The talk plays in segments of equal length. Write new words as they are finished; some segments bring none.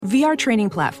VR training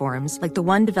platforms, like the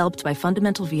one developed by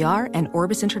Fundamental VR and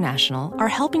Orbis International, are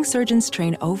helping surgeons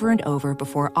train over and over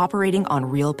before operating on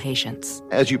real patients.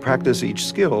 As you practice each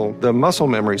skill, the muscle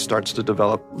memory starts to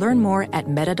develop. Learn more at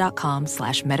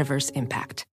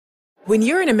meta.com/metaverseimpact. When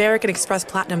you're an American Express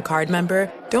Platinum card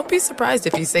member, don't be surprised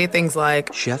if you say things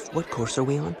like, "Chef, what course are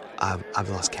we on? I've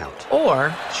lost count."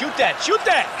 Or, Shoot that! Shoot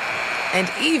that! And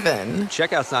even,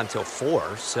 Checkout's not until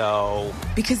 4, so...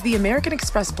 Because the American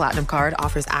Express Platinum Card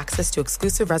offers access to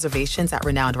exclusive reservations at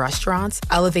renowned restaurants,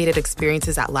 elevated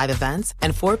experiences at live events,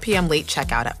 and 4 p.m. late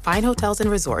checkout at fine hotels and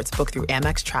resorts booked through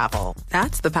Amex Travel.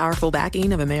 That's the powerful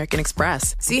backing of American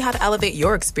Express. See how to elevate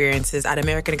your experiences at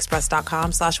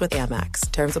americanexpress.com/withAmex.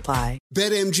 Terms apply.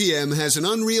 BetMGM has an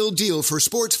unreal deal for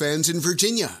sports fans in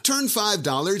Virginia. Turn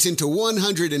 $5 into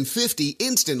 $150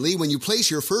 instantly when you place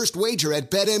your first wager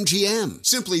at BetMGM.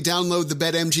 Simply download the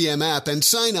BetMGM app and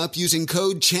sign up using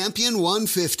code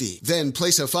CHAMPION150. Then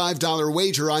place a $5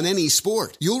 wager on any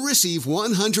sport. You'll receive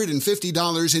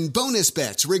 $150 in bonus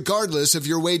bets regardless of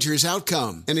your wager's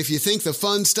outcome. And if you think the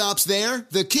fun stops there,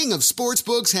 the king of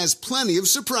sportsbooks has plenty of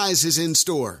surprises in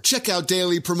store. Check out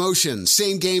daily promotions,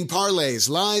 same-game parlays,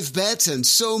 live bets, and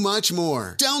so much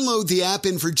more. Download the app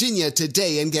in Virginia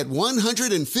today and get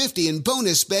 $150 in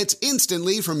bonus bets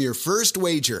instantly from your first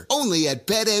wager. Only at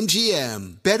BetMGM.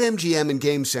 BetMGM and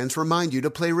GameSense remind you to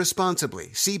play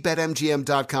responsibly. See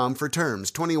BetMGM.com for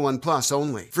terms. 21 plus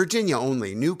only. Virginia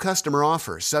only. New customer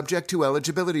offer. Subject to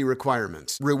eligibility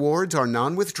requirements. Rewards are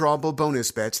non-withdrawable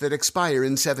bonus bets that expire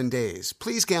in 7 days.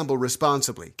 Please gamble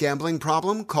responsibly. Gambling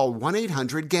problem? Call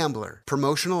 1-800-GAMBLER.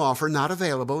 Promotional offer not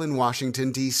available in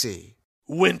Washington, D.C.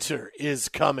 Winter is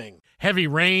coming. Heavy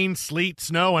rain, sleet,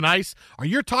 snow, and ice. Are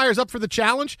your tires up for the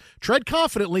challenge? Tread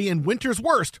confidently in winter's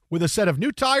worst with a set of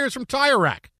new tires from Tire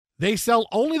Rack. They sell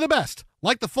only the best,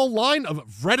 like the full line of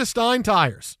Vredestein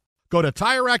tires. Go to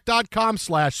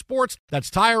TireRack.com/sports.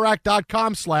 That's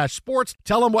TireRack.com/sports.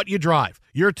 Tell them what you drive.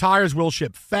 Your tires will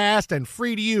ship fast and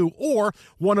free to you or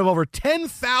one of over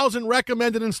 10,000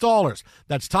 recommended installers.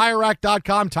 That's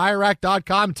TireRack.com,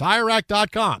 TireRack.com,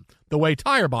 TireRack.com. The way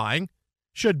tire buying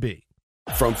should be.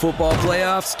 From football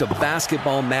playoffs to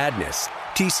basketball madness,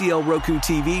 TCL Roku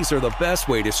TVs are the best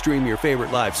way to stream your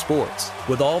favorite live sports.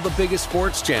 With all the biggest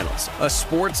sports channels, a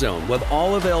sports zone with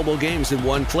all available games in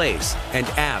one place, and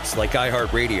apps like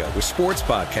iHeartRadio with sports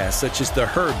podcasts such as The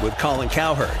Herd with Colin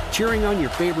Cowherd. Cheering on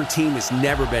your favorite team has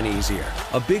never been easier.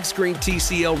 A big screen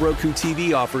TCL Roku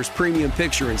TV offers premium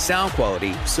picture and sound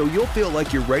quality, so you'll feel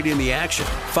like you're right in the action.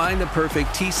 Find the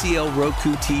perfect TCL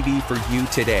Roku TV for you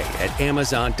today at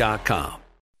Amazon.com.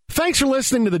 Thanks for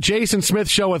listening to the Jason Smith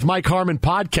Show with Mike Harmon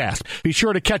podcast. Be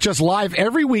sure to catch us live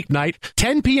every weeknight,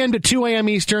 10 p.m. to 2 a.m.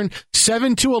 Eastern,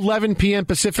 7 to 11 p.m.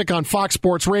 Pacific on Fox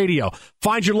Sports Radio.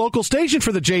 Find your local station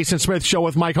for the Jason Smith Show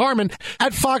with Mike Harmon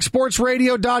at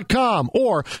foxsportsradio.com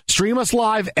or stream us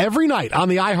live every night on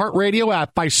the iHeartRadio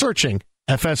app by searching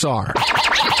FSR. Now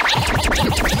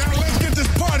let's get this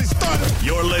party started.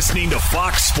 You're listening to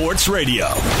Fox Sports Radio.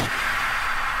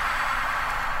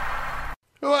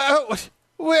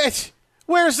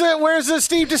 Where's the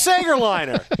Steve DeSaegher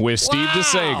liner? With Steve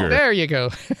DeSaegher. There you go.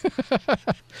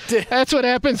 That's what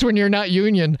happens when you're not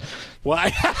union.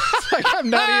 Why? Like I'm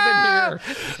not even here.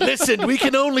 Listen, we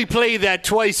can only play that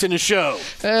twice in a show.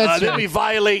 Then we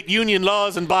violate union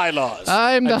laws and bylaws.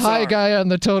 I'm the high guy on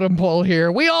the totem pole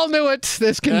here. We all knew it.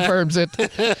 This confirms it.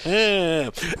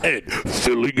 And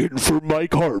filling in for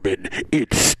Mike Harmon,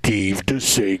 it's Steve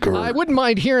DeSaegher. I wouldn't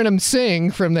mind hearing him sing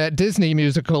from that Disney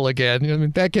musical again. I mean,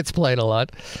 that gets played a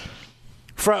lot.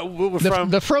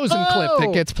 The Frozen clip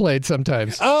that gets played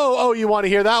sometimes. Oh, you want to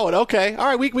hear that one? Okay. All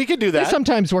right, we could do that. They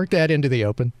sometimes work that into the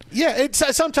open. Yeah,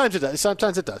 sometimes it does.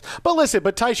 Sometimes it does. But listen,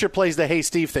 Teicher plays the Hey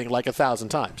Steve thing like 1,000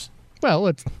 times.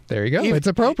 Well, there you go. It's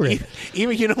appropriate.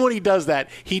 Even you know when he does that,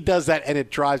 and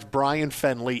it drives Brian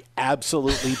Fenley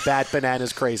absolutely bat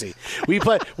bananas crazy.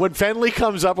 When Fenley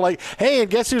comes up like, hey,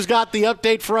 and guess who's got the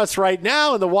update for us right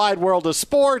now in the wide world of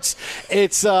sports?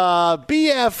 It's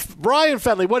BF Brian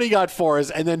Fenley. What do you got for us?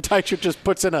 And then Teicher just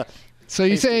puts in a. So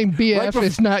you're saying BF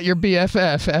is not your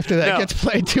BFF after that gets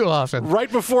played too often? Right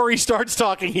before he starts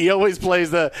talking, he always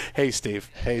plays the, hey, Steve,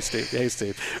 hey, Steve, hey,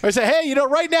 Steve. Or I say, hey,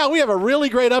 right now we have a really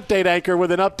great update anchor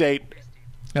with an update.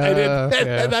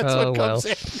 And that's what comes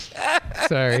in.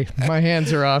 Sorry, my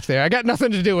hands are off there. I got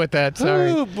nothing to do with that.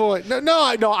 Sorry. Oh, boy.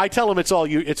 No, I tell him it's all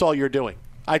you're doing.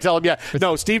 I tell him,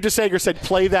 no, Steve DeSaegher said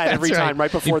play that every time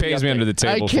right before he pays me under the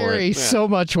table for it. I carry so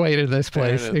much weight in this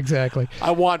place. Exactly.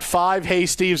 I want 5 Hey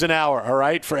Steves an hour, all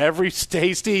right? For every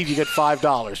Hey Steve, you get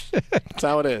 $5. That's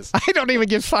how it is. I don't even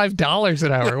get $5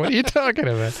 an hour. What are you talking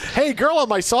about? Hey, girl on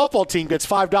my softball team gets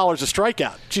 $5 a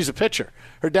strikeout. She's a pitcher.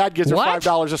 Her dad gives her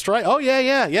 $5 a strike. Oh,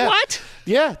 yeah. What?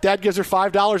 Yeah, dad gives her $5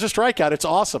 a strikeout. It's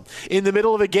awesome. In the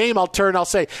middle of a game, I'll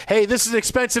say, hey, this is an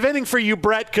expensive inning for you,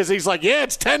 Brett, because he's like, yeah,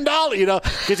 it's $10,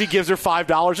 because he gives her $5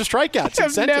 a strikeout.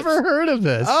 I've never heard of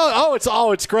this.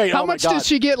 It's great. How much does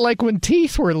she get, like, when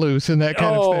teeth were loose and that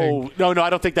kind of thing? No, I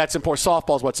don't think that's important.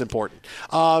 Softball's what's important.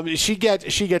 She gets $5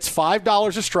 a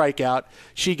strikeout.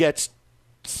 She gets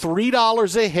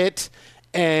 $3 a hit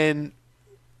and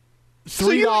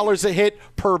 $3 a hit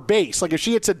per base. Like if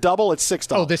she hits a double, it's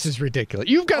 $6. Oh, this is ridiculous.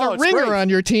 You've got a ringer on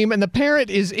your team, and the parent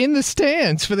is in the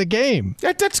stands for the game.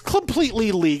 That's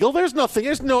completely legal. There's nothing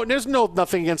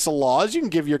against the laws. You can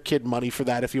give your kid money for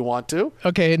that if you want to.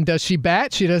 Okay, and does she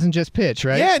bat? She doesn't just pitch,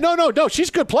 right? Yeah, no. She's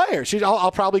a good player.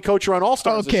 I'll probably coach her on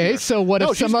All-Stars this year. So what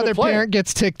if some other parent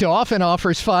gets ticked off and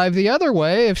offers $5 the other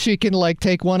way if she can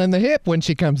take one in the hip when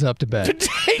she comes up to bat?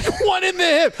 Take one in the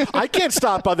hip. I can't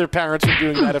stop other parents from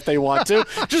doing that if they want to.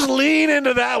 Just lean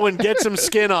into that one, get some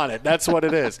skin on it. That's what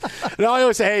it is. No, I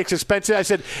always say, hey, it's expensive. I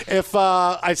said,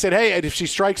 if she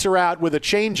strikes her out with a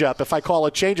changeup, if I call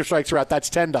a changeup strikes her out, that's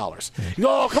 $10.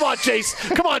 Oh, come on,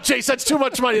 Chase. That's too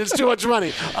much money.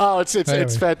 Oh,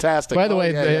 it's fantastic. By the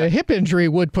way, the hip injury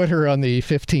would put her on the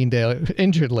 15-day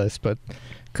injured list, but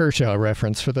Kershaw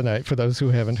reference for the night for those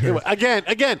who haven't heard.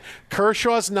 Again,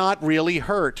 Kershaw's not really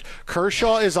hurt.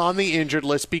 Kershaw is on the injured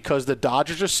list because the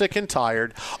Dodgers are sick and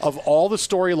tired of all the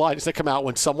storylines that come out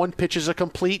when someone pitches a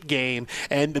complete game,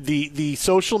 and the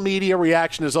social media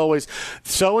reaction is always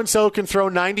so-and-so can throw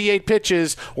 98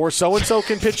 pitches or so-and-so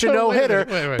can pitch a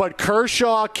no-hitter, but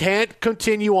Kershaw can't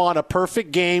continue on a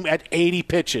perfect game at 80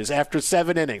 pitches after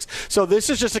 7 innings. So this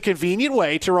is just a convenient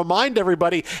way to remind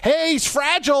everybody, hey, he's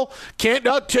fragile. Can't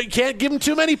give him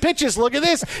too many pitches. Look at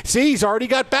this. See, he's already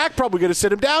got back. Probably going to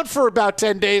sit him down for about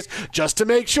 10 days just to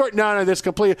make sure. No, this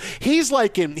complete. He's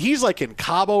like in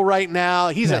Cabo right now.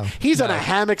 He's on a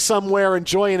hammock somewhere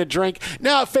enjoying a drink.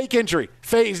 No, fake injury.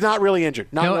 He's not really injured.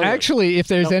 Actually, if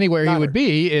there's anywhere he would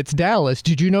be, it's Dallas.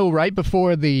 Did you know right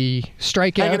before the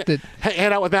strikeout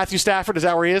hanging out with Matthew Stafford? Is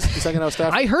that where he is? He's hanging out with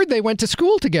Stafford. I heard they went to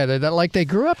school together. That they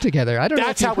grew up together. I don't know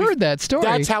if you've heard that story.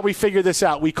 That's how we figured this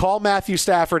out. We call Matthew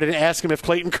Stafford and ask him if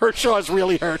Clayton Kershaw is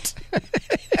really hurt.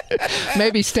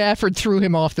 Maybe Stafford threw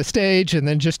him off the stage and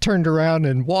then just turned around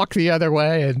and walked the other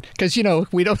way, and because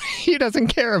he doesn't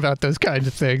care about those kinds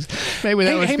of things. Maybe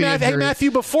that was the injury. Hey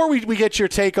Matthew, before we get your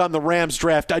take on the Rams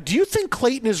draft, do you think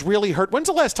Clayton is really hurt? When's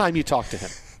the last time you talked to him?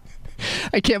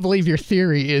 I can't believe your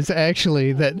theory is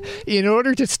actually that in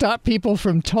order to stop people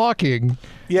from talking,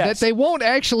 that they won't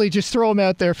actually just throw him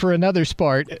out there for another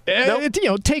start.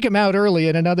 Nope. Take him out early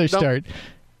in another start.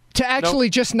 To actually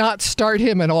just not start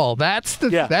him at all. That's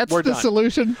the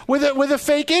solution. With a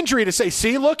fake injury to say,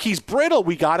 see, look, he's brittle.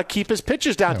 We got to keep his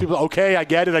pitches down. People, okay, I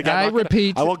get it. I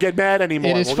repeat, I won't get mad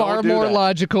anymore. It is far more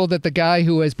logical that the guy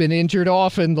who has been injured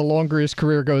often, the longer his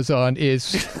career goes on,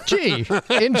 is,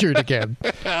 injured again.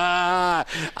 I'm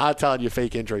telling you,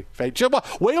 fake injury. Wait till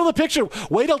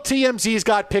TMZ's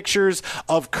got pictures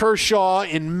of Kershaw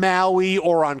in Maui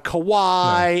or on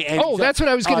Kauai. No. That's what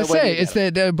I was going to say. Is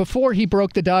that before he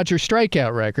broke the Dodger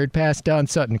strikeout record, past Don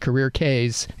Sutton, career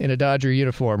Ks in a Dodger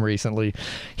uniform recently,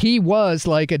 he was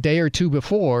like a day or two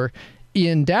before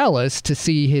in Dallas to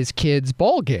see his kid's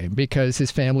ball game because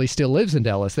his family still lives in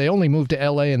Dallas. They only moved to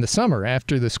L.A. in the summer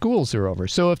after the schools are over.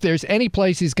 So if there's any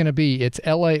place he's going to be, it's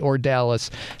L.A. or Dallas,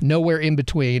 nowhere in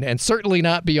between, and certainly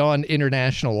not beyond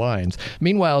international lines.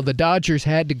 Meanwhile, the Dodgers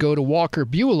had to go to Walker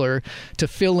Buehler to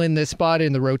fill in this spot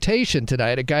in the rotation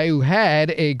tonight, a guy who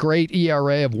had a great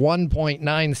ERA of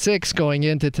 1.96 going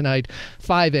into tonight,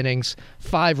 5 innings,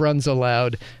 5 runs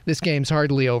allowed. This game's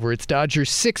hardly over. It's Dodgers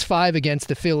 6-5 against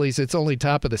the Phillies. It's only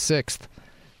top of the 6th.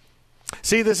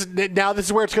 See, this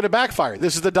is where it's going to backfire.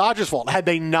 This is the Dodgers' fault. Had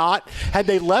they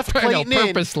left Clayton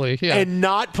purposely, and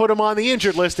not put him on the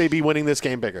injured list, they'd be winning this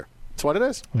game bigger. That's what it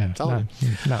is. Yeah,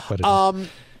 not what it is.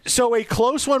 So a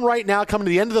close one right now coming to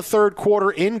the end of the third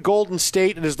quarter in Golden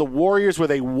State. It is the Warriors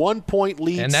with a 1-point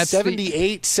lead,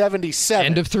 78-77.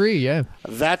 End of 3, yeah.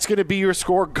 That's going to be your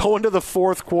score going to the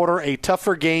fourth quarter. A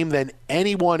tougher game than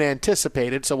anyone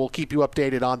anticipated, so we'll keep you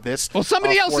updated on this. Well,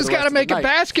 somebody else has got to make a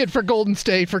basket for Golden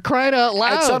State, for crying out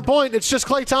loud. At some point, it's just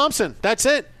Klay Thompson. That's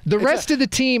it. The rest of the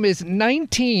team is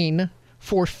 19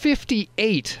 for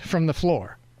 58 from the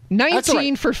floor.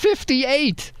 19 for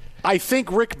 58. I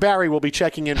think Rick Barry will be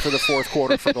checking in for the fourth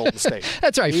quarter for Golden State.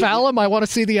 That's right. Foul him. I want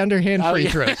to see the underhand free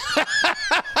throws.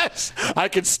 I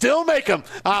can still make them.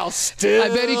 I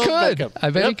bet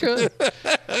he could.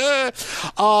 He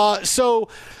could. So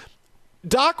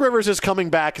Doc Rivers is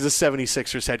coming back as a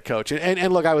 76ers head coach.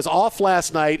 And look, I was off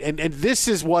last night, and this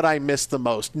is what I missed the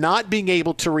most. Not being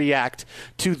able to react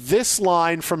to this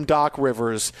line from Doc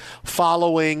Rivers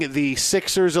following the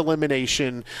Sixers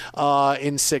elimination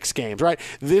in 6 games, right?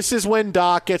 This is when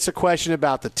Doc gets a question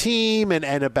about the team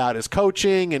and about his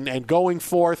coaching and going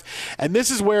forth. And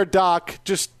this is where Doc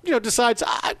just decides,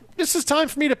 this is time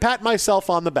for me to pat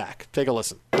myself on the back. Take a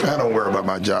listen. I don't worry about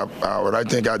my job, Howard. I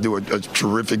think I do a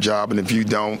terrific job, and if you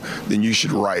don't, then you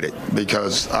should write it,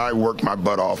 because I worked my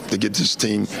butt off to get this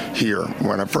team here.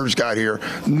 When I first got here,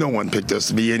 no one picked us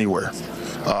to be anywhere.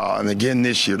 And again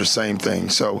this year, the same thing.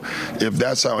 So if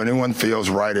that's how anyone feels,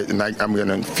 write it, and I'm going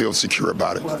to feel secure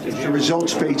about it. Well, it's a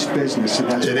results-based business. And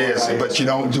that's it is, but you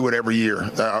don't do it every year.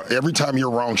 Every time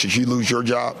you're wrong, should you lose your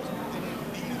job?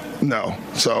 No.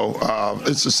 So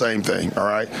it's the same thing, all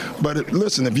right? But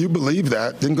listen, if you believe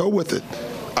that, then go with it.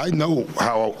 I know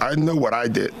what I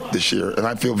did this year, and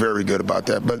I feel very good about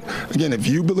that. But, again, if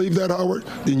you believe that, Howard,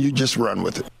 then you just run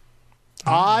with it.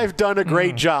 I've done a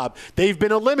great job. They've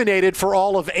been eliminated for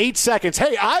all of 8 seconds.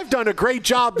 Hey, I've done a great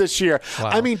job this year. Wow.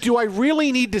 I mean, do I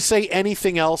really need to say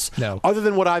anything else other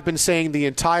than what I've been saying the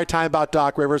entire time about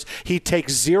Doc Rivers? He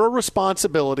takes zero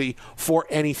responsibility for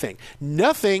anything.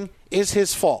 Nothing is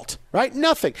his fault, right?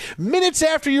 Nothing. Minutes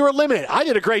after you're eliminated, I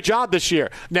did a great job this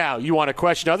year. Now, you want to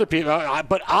question other people,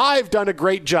 but I've done a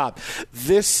great job.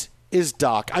 This is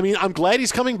Doc. I mean, I'm glad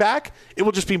he's coming back. It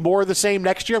will just be more of the same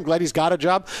next year. I'm glad he's got a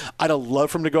job. I'd have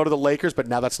loved for him to go to the Lakers, but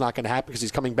now that's not going to happen because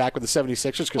he's coming back with the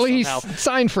 76ers. Well, he's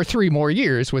signed for 3 more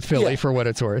years with Philly, for what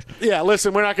it's worth. Yeah,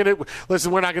 listen, we're not going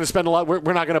to spend a lot.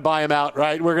 We're not going to buy him out,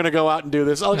 right? We're going to go out and do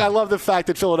this. I love the fact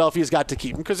that Philadelphia's got to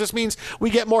keep him, because this means we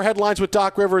get more headlines with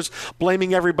Doc Rivers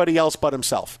blaming everybody else but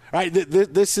himself, right?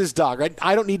 This is Doc, right?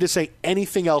 I don't need to say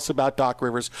anything else about Doc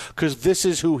Rivers, because this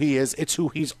is who he is. It's who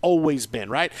he's always been,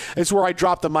 right? It's where I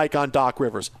dropped the mic on Doc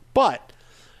Rivers. But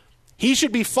he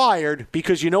should be fired,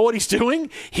 because you know what he's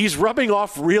doing? He's rubbing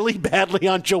off really badly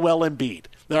on Joel Embiid.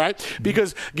 All right?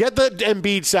 Because get the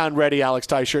Embiid sound ready, Alex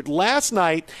Teichert. Last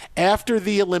night, after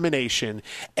the elimination,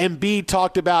 Embiid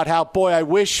talked about how, boy, I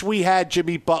wish we had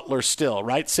Jimmy Butler still,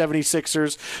 right?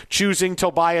 76ers choosing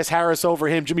Tobias Harris over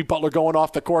him. Jimmy Butler going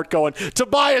off the court going,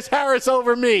 Tobias Harris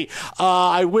over me.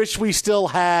 I wish we still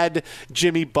had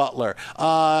Jimmy Butler.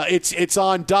 It's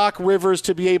on Doc Rivers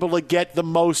to be able to get the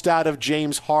most out of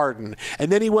James Harden.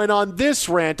 And then he went on this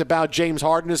rant about James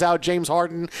Harden, is how James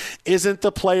Harden isn't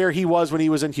the player he was when he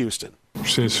was in Houston.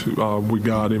 Since we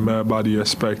got him, everybody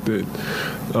expected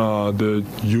the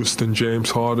Houston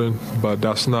James Harden, but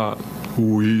that's not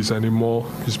who he is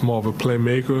anymore. He's more of a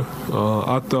playmaker.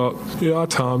 I thought, at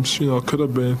times, could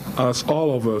have been, as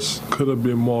all of us, could have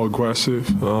been more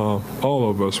aggressive. All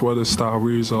of us, whether it's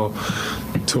Tyrese or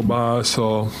Tobias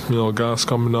or, guys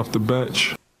coming off the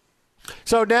bench.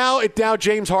 So now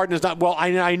James Harden is not, well,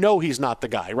 I know he's not the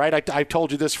guy, right? I've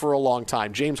told you this for a long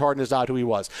time. James Harden is not who he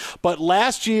was. But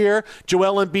last year,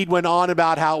 Joel Embiid went on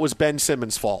about how it was Ben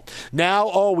Simmons' fault.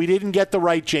 Now, we didn't get the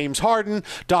right James Harden.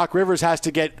 Doc Rivers has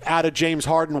to get out of James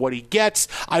Harden what he gets.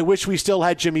 I wish we still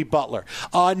had Jimmy Butler.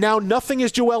 Now, nothing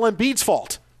is Joel Embiid's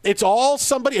fault. It's all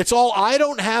I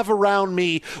don't have around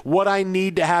me what I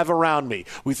need to have around me.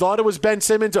 We thought it was Ben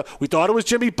Simmons. We thought it was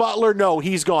Jimmy Butler. No,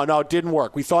 he's gone. No, it didn't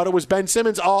work. We thought it was Ben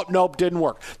Simmons. Oh, nope, didn't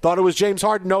work. Thought it was James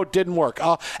Harden. No, it didn't work.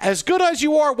 As good as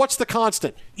you are, what's the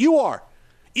constant? You are.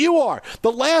 You are.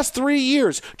 The last 3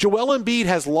 years, Joel Embiid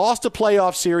has lost a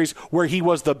playoff series where he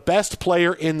was the best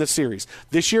player in the series.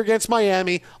 This year against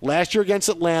Miami, last year against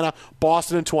Atlanta,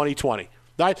 Boston in 2020.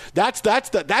 Right? That's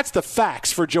the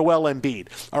facts for Joel Embiid.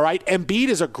 All right, Embiid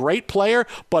is a great player,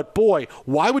 but boy,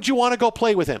 why would you want to go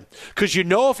play with him? Because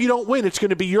if you don't win, it's going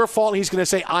to be your fault. And he's going to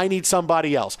say, "I need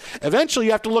somebody else." Eventually,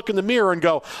 you have to look in the mirror and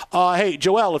go, "Hey,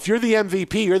 Joel, if you're the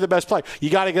MVP, you're the best player.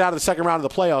 You got to get out of the second round of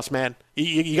the playoffs, man.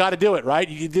 You got to do it, right?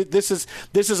 This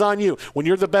is on you. When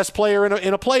you're the best player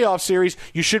in a playoff series,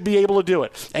 you should be able to do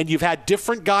it. And you've had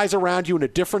different guys around you in a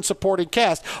different supporting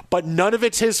cast, but none of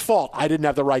it's his fault. I didn't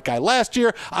have the right guy last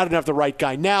year. I didn't have the right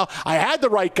guy now. I had the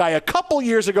right guy a couple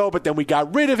years ago, but then we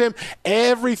got rid of him.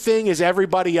 Everything is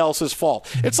everybody else's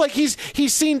fault." It's like he's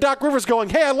seen Doc Rivers going,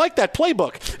 "Hey, I like that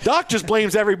playbook. Doc just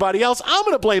blames everybody else. I'm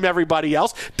going to blame everybody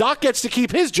else. Doc gets to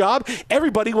keep his job.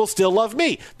 Everybody will still love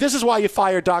me." This is why you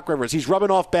fire Doc Rivers. He's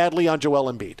rubbing off badly on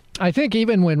Joel Embiid. I think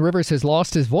even when Rivers has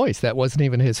lost his voice, that wasn't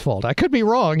even his fault. I could be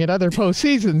wrong in other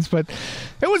postseasons, but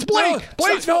it was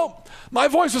Blake. No, my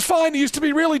voice was fine. It used to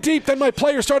be really deep. Then my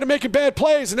players started making bad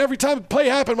plays, and every time a play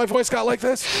happened, my voice got like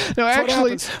this. No,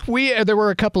 actually, there were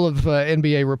a couple of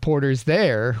NBA reporters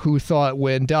there who thought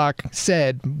when Doc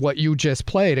said what you just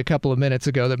played a couple of minutes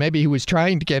ago that maybe he was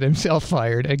trying to get himself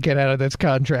fired and get out of this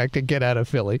contract and get out of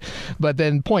Philly. But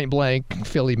then point blank,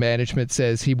 Philly management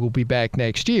says he will be back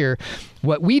next year.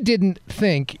 What we didn't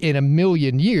think in a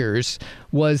million years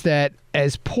was that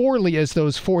as poorly as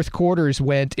those fourth quarters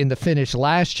went in the finish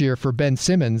last year for Ben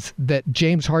Simmons, that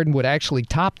James Harden would actually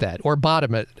top that or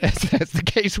bottom it, as the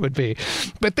case would be.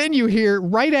 But then you hear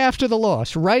right after the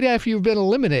loss, right after you've been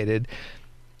eliminated,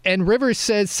 and Rivers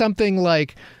says something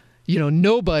like,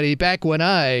 nobody back when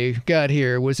I got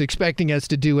here was expecting us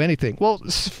to do anything.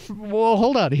 Well,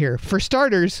 hold on here. For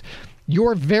starters,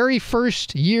 your very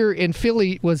first year in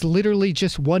Philly was literally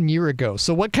just 1 year ago.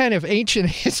 So what kind of ancient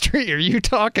history are you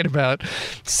talking about?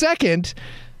 Second,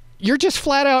 you're just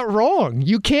flat out wrong.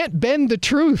 You can't bend the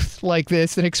truth like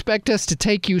this and expect us to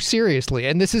take you seriously.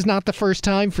 And this is not the first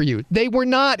time for you. They were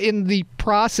not in the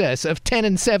process of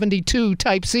 10-72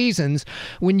 type seasons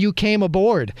when you came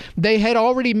aboard. They had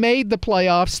already made the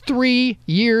playoffs 3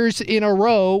 years in a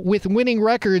row with winning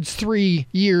records 3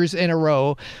 years in a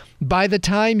row by the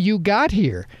time you got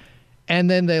here. And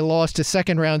then they lost a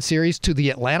second-round series to the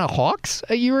Atlanta Hawks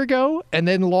a year ago, and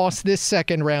then lost this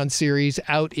second-round series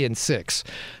out in 6.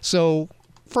 So,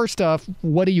 first off,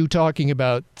 what are you talking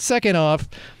about? Second off,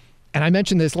 and I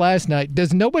mentioned this last night,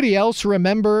 does nobody else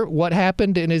remember what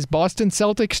happened in his Boston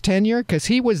Celtics tenure? Because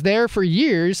he was there for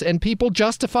years, and people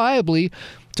justifiably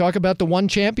talk about the one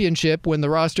championship when the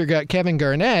roster got Kevin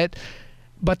Garnett.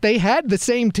 But they had the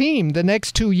same team the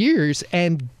next 2 years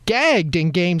and gagged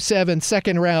in Game 7,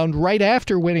 second round, right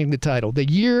after winning the title, the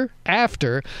year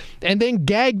after, and then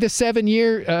gagged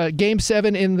the Game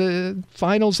 7 in the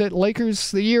finals at Lakers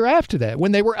the year after that,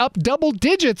 when they were up double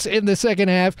digits in the second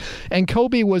half, and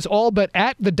Kobe was all but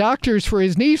at the doctors for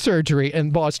his knee surgery,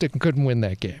 and Boston couldn't win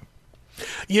that game.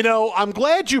 I'm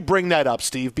glad you bring that up,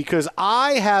 Steve, because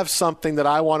I have something that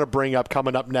I want to bring up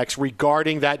coming up next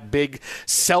regarding that big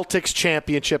Celtics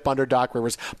championship under Doc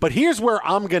Rivers. But here's where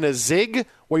I'm going to zig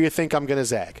where you think I'm going to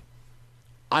zag.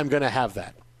 I'm going to have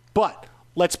that. But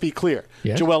let's be clear.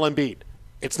 Yeah. Joel Embiid,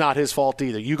 it's not his fault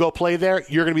either. You go play there,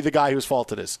 you're going to be the guy whose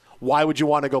fault it is. Why would you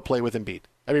want to go play with Embiid?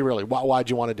 I mean, really,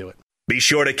 why'd you want to do it? Be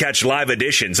sure to catch live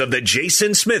editions of The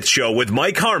Jason Smith Show with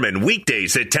Mike Harmon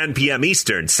weekdays at 10 p.m.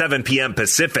 Eastern, 7 p.m.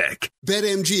 Pacific.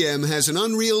 BetMGM has an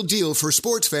unreal deal for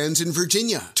sports fans in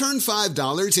Virginia. Turn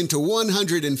 $5 into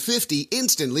 $150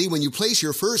 instantly when you place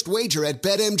your first wager at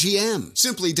BetMGM.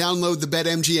 Simply download the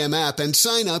BetMGM app and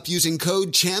sign up using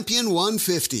code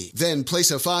Champion150. Then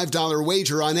place a $5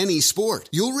 wager on any sport.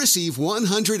 You'll receive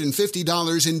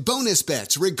 $150 in bonus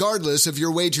bets regardless of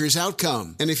your wager's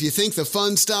outcome. And if you think the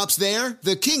fun stops there,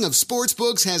 the king of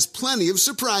sportsbooks has plenty of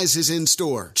surprises in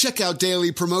store. Check out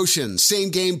daily promotions,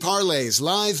 same-game parlays,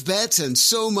 live bets, and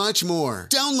so much more.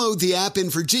 Download the app in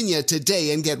Virginia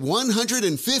today and get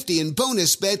 $150 in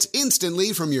bonus bets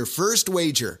instantly from your first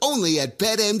wager. Only at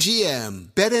BetMGM.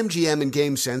 BetMGM and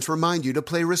GameSense remind you to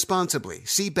play responsibly.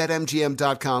 See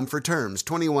BetMGM.com for terms.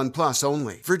 21 plus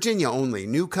only. Virginia only.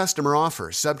 New customer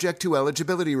offer subject to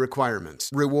eligibility requirements.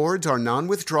 Rewards are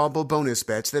non-withdrawable bonus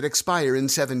bets that expire in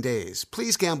 7 days.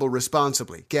 Please gamble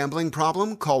responsibly. Gambling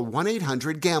problem? Call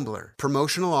 1-800-GAMBLER.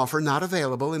 Promotional offer not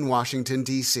available in Washington,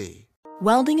 D.C.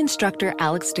 Welding instructor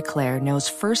Alex DeClaire knows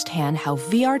firsthand how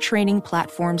VR training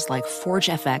platforms like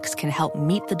ForgeFX can help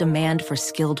meet the demand for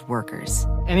skilled workers.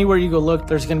 Anywhere you go look,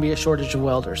 there's going to be a shortage of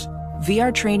welders.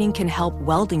 VR training can help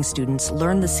welding students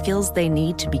learn the skills they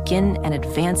need to begin and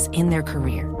advance in their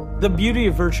career. The beauty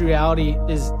of virtual reality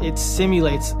is it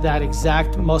simulates that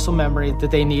exact muscle memory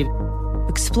that they need.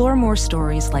 Explore more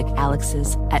stories like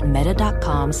Alex's at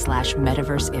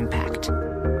meta.com/metaverseimpact.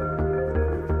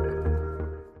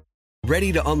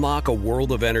 Ready to unlock a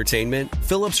world of entertainment?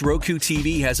 Philips Roku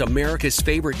TV has America's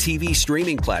favorite TV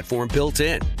streaming platform built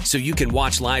in, so you can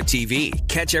watch live TV,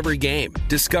 catch every game,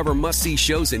 discover must-see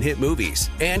shows and hit movies,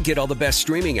 and get all the best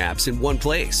streaming apps in one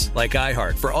place, like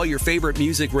iHeart for all your favorite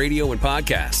music, radio, and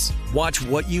podcasts. Watch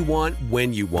what you want,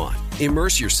 when you want.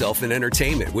 Immerse yourself in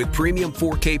entertainment with premium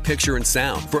 4K picture and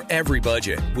sound for every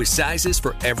budget, with sizes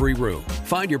for every room.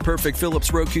 Find your perfect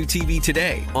Philips Roku TV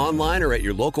today, online or at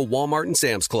your local Walmart and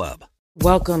Sam's Club.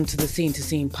 Welcome to the Scene to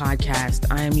Scene podcast.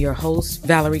 I am your host,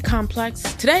 Valerie Complex.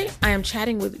 Today, I am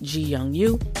chatting with Ji Young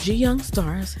Yu. Ji Young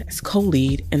stars as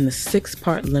co-lead in the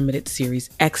 6-part limited series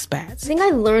Expats. I think I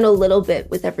learn a little bit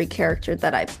with every character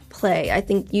that I play. I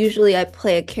think usually I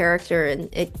play a character and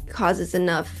it causes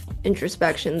enough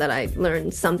introspection that I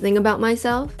learn something about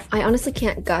myself. I honestly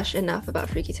can't gush enough about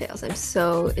Freaky Tales. I'm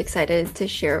so excited to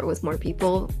share it with more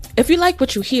people. If you like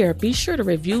what you hear, be sure to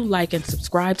review, like, and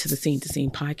subscribe to the Scene to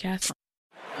Scene podcast.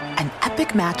 An epic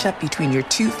matchup between your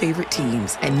two favorite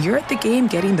teams, and you're at the game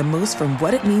getting the most from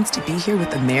what it means to be here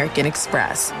with American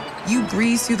Express. You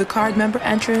breeze through the card member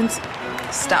entrance,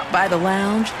 stop by the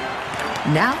lounge.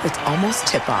 Now it's almost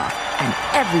tip-off, and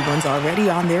everyone's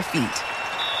already on their feet.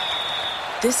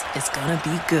 This is gonna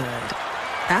be good.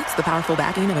 That's the powerful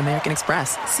backing of American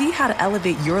Express. See how to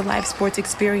elevate your live sports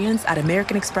experience at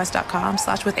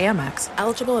americanexpress.com/withAmex.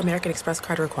 Eligible American Express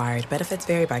card required. Benefits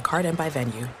vary by card and by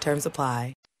venue. Terms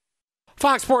apply.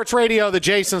 Fox Sports Radio, the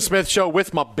Jason Smith Show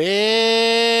with my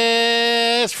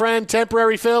best friend,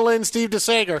 temporary fill-in, Steve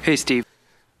DeSaegher. Hey, Steve.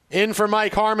 In for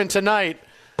Mike Harmon tonight.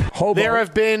 Hobo. There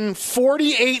have been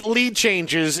 48 lead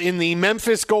changes in the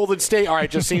Memphis Golden State. All right,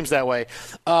 it just seems that way.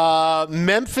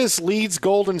 Memphis leads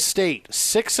Golden State.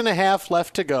 6.5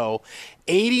 left to go.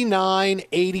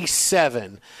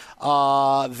 89-87.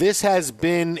 This has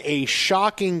been a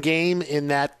shocking game in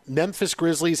that Memphis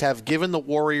Grizzlies have given the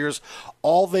Warriors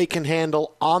all they can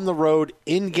handle on the road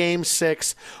in Game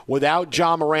 6 without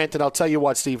Ja Morant. And I'll tell you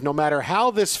what, Steve, no matter how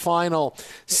this final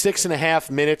 6.5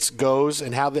 minutes goes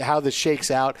and how this shakes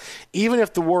out, even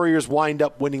if the Warriors wind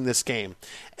up winning this game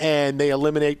and they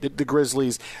eliminate the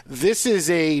Grizzlies, this is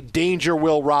a danger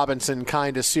Will Robinson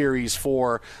kind of series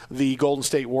for the Golden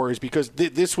State Warriors because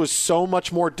this was so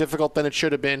much more difficult than it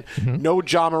should have been. Mm-hmm. No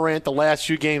Ja Morant the last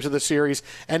few games of the series.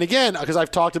 And again, because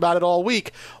I've talked about it all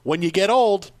week, when you get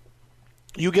old,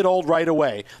 you get old right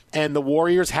away. And the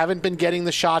Warriors haven't been getting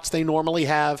the shots they normally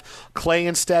have. Clay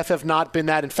and Steph have not been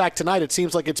that. In fact, tonight it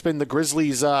seems like it's been the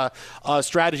Grizzlies'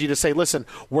 strategy to say, listen,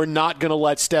 we're not going to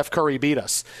let Steph Curry beat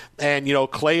us. And,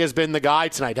 Clay has been the guy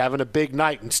tonight, having a big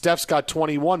night. And Steph's got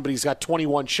 21, but he's got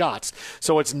 21 shots.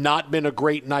 So it's not been a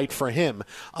great night for him.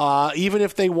 Even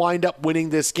if they wind up winning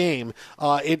this game,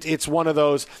 it's one of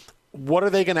those, what are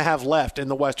they going to have left in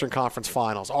the Western Conference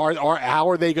Finals? How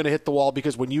are they going to hit the wall?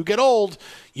 Because when you get old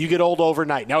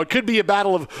overnight. Now, it could be a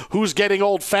battle of who's getting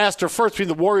old faster first between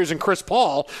the Warriors and Chris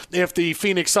Paul if the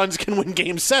Phoenix Suns can win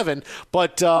Game 7.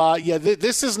 But,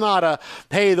 this is not a,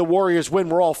 hey, the Warriors win,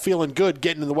 we're all feeling good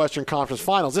getting in the Western Conference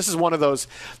Finals. This is one of those,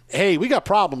 hey, we got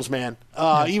problems, man.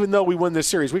 Even though we win this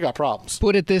series, we got problems.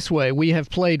 Put it this way. We have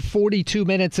played 42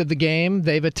 minutes of the game.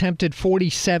 They've attempted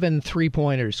 47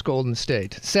 three-pointers, Golden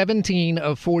State. 17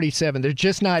 of 47. They're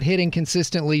just not hitting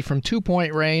consistently from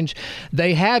two-point range.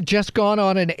 They have just gone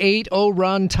on an 8-0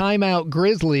 run, timeout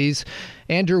Grizzlies.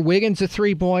 Andrew Wiggins a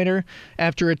three-pointer.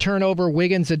 After a turnover,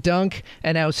 Wiggins a dunk.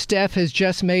 And now Steph has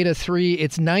just made a three.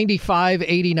 It's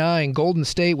 95-89, Golden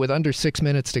State with under 6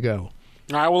 minutes to go.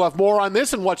 All right, we'll have more on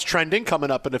this and what's trending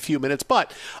coming up in a few minutes.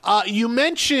 But you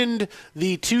mentioned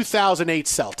the 2008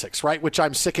 Celtics, right, which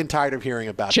I'm sick and tired of hearing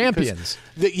about. Champions.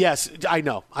 Yes, I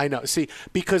know. See,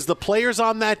 because the players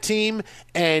on that team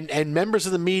and members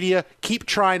of the media keep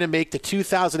trying to make the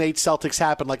 2008 Celtics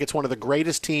happen like it's one of the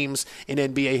greatest teams in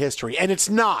NBA history. And it's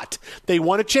not. They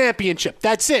won a championship.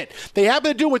 That's it. They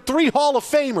happen to do it with 3 Hall of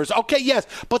Famers. Okay, yes,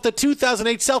 but the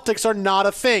 2008 Celtics are not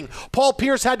a thing. Paul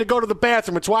Pierce had to go to the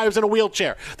bathroom. It's why he was in a wheelchair.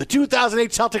 The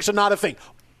 2008 Celtics are not a thing.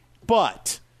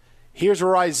 But here's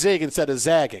where I zig instead of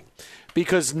zagging.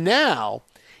 Because now,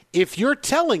 if you're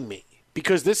telling me,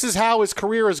 because this is how his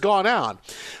career has gone on,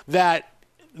 that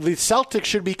the Celtics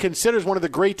should be considered as one of the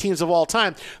great teams of all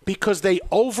time because they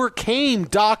overcame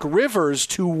Doc Rivers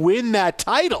to win that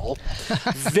title,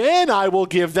 then I will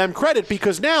give them credit.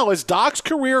 Because now, as Doc's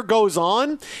career goes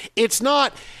on, it's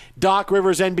not Doc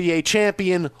Rivers, NBA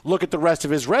champion, look at the rest of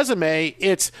his resume.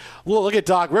 It's, well, look at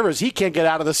Doc Rivers. He can't get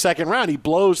out of the second round. He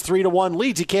blows 3-1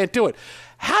 leads. He can't do it.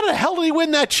 How the hell did he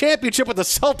win that championship with the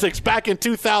Celtics back in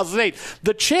 2008?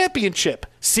 The championship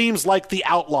seems like the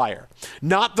outlier,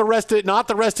 not the rest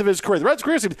of his career. The rest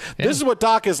of his career, this is what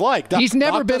Doc is like. He's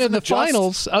never been in the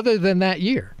finals other than that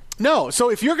year. No, so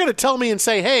if you're going to tell me and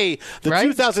say, hey, the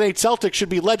 2008 Celtics should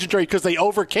be legendary because they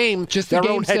overcame just their the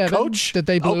own head coach that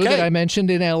they blew that I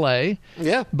mentioned in L.A.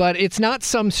 Yeah, but it's not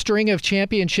some string of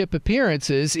championship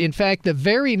appearances. In fact, the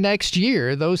very next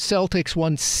year, those Celtics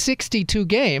won 62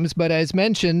 games, but as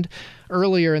mentioned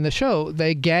earlier in the show,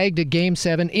 they gagged a Game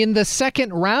 7 in the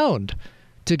second round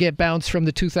to get bounced from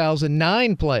the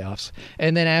 2009 playoffs.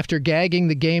 And then after gagging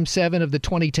the Game 7 of the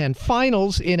 2010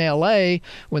 finals in L.A.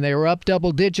 when they were up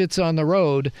double digits on the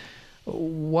road,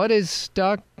 what has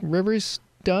Doc Rivers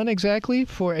done exactly?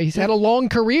 He's had a long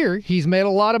career. He's made a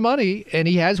lot of money, and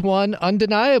he has won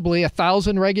undeniably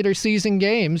 1,000 regular season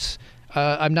games.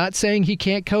 I'm not saying he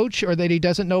can't coach or that he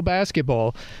doesn't know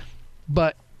basketball,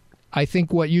 but I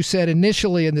think what you said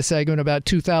initially in the segment about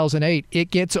 2008, it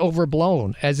gets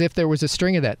overblown as if there was a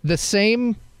string of that. The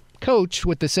same coach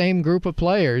with the same group of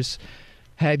players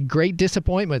had great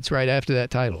disappointments right after that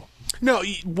title. No,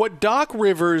 what Doc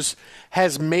Rivers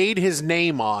has made his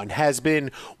name on has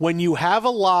been when you have a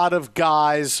lot of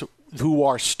guys who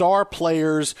are star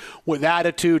players with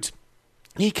attitudes,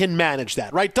 he can manage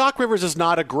that, right? Doc Rivers is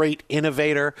not a great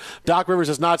innovator. Doc Rivers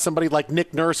is not somebody like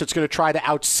Nick Nurse that's going to try to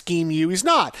out-scheme you. He's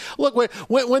not. Look,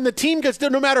 when the team gets there,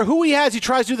 no matter who he has, he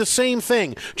tries to do the same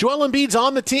thing. Joel Embiid's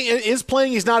on the team, is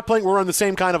playing, he's not playing. We're on the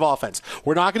same kind of offense.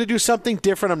 We're not going to do something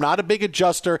different. I'm not a big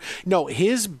adjuster. No,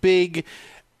 his career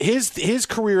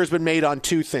has been made on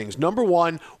two things. Number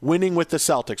one, winning with the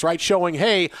Celtics, right? Showing,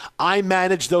 hey, I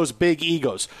manage those big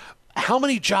egos. How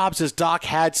many jobs has Doc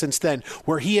had since then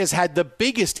where he has had the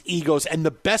biggest egos and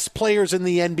the best players in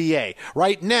the NBA?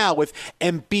 Right now with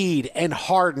Embiid and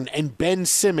Harden and Ben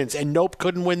Simmons, and nope,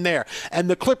 couldn't win there. And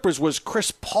the Clippers was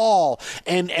Chris Paul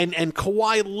and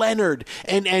Kawhi Leonard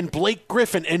and Blake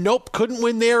Griffin, and nope, couldn't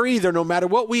win there either, no matter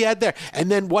what we had there. And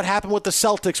then what happened with the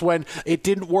Celtics when it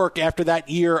didn't work after that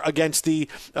year against the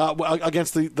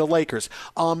Lakers?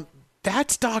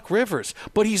 That's Doc Rivers.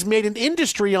 But he's made an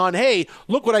industry on, hey,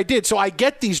 look what I did. So I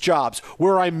get these jobs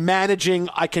where I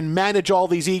can manage all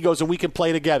these egos and we can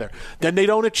play together. Then they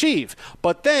don't achieve.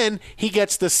 But then he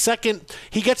gets the second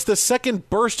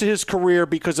burst to his career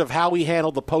because of how he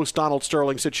handled the post-Donald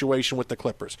Sterling situation with the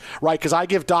Clippers, right? Because I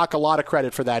give Doc a lot of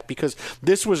credit for that, because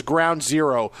this was ground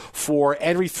zero for the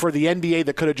NBA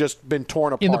that could have just been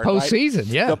torn apart. In the postseason, right?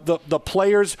 Yeah. The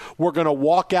players were going to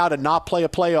walk out and not play a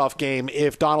playoff game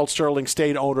if Donald Sterling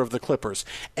stayed owner of the Clippers.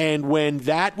 And when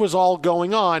that was all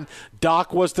going on,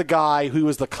 Doc was the guy who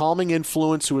was the calming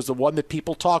influence, who was the one that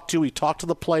people talked to. He talked to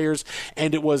the players,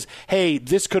 and it was, hey,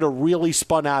 this could have really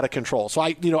spun out of control. So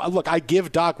I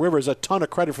give Doc Rivers a ton of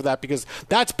credit for that, because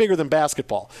that's bigger than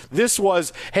basketball. This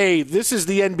was, hey, this is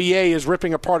the NBA is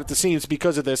ripping apart at the seams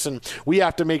because of this, and we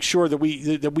have to make sure that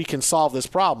we can solve this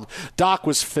problem. Doc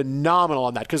was phenomenal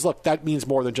on that, because look, that means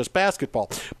more than just basketball.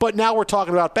 But now we're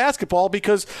talking about basketball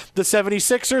because the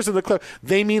 76ers and the Clippers,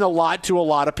 they mean a lot to a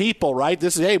lot of people, right?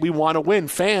 This is, hey, we want to win,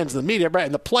 fans, the media,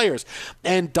 and the players.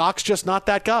 And Doc's just not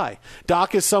that guy.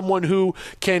 Doc is someone who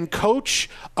can coach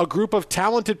a group of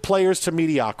talented players to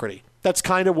mediocrity. That's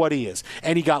kind of what he is.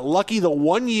 And he got lucky the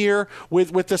 1 year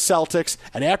with the Celtics.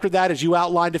 And after that, as you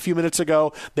outlined a few minutes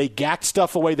ago, they gacked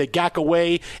stuff away. They gack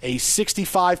away a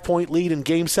 65-point lead in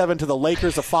Game 7 to the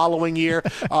Lakers the following year.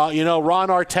 Ron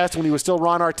Artest, when he was still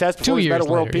Ron Artest, before he was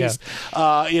world peace,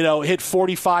 hit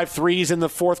 45 threes in the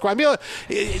fourth quarter. I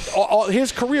mean,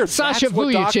 his career. Sasha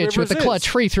Vujacic with the clutch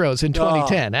free throws in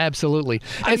 2010. Absolutely.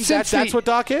 That's what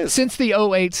Doc is. Since the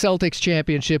 2008 Celtics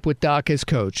championship with Doc as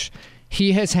coach,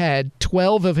 he has had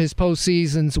 12 of his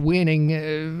postseasons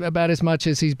winning about as much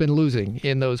as he's been losing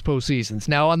in those postseasons.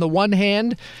 Now, on the one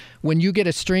hand, when you get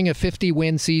a string of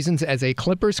 50-win seasons as a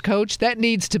Clippers coach, that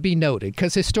needs to be noted,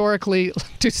 because historically,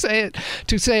 to say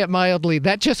it mildly,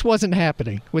 that just wasn't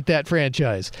happening with that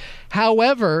franchise.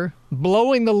 However,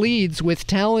 blowing the leads with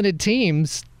talented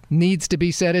teams needs to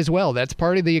be said as well. That's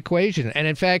part of the equation. And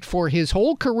in fact, for his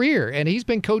whole career, and he's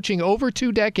been coaching over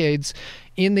 2 decades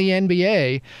in the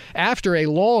NBA after a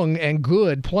long and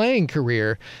good playing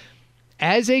career,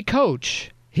 as a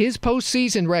coach, his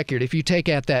postseason record, if you take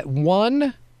out that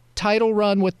one title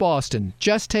run with Boston,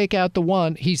 just take out the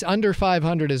one, he's under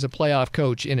 500 as a playoff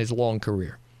coach in his long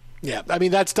career. Yeah, I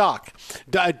mean, that's Doc.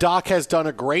 Doc has done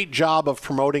a great job of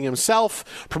promoting himself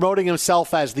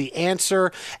as the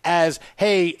answer, as,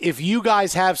 hey, if you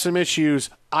guys have some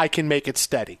issues, I can make it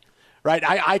steady. Right?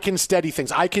 I can steady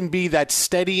things. I can be that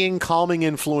steadying, calming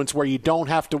influence where you don't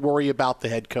have to worry about the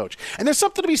head coach. And there's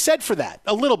something to be said for that,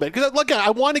 a little bit. Because, look,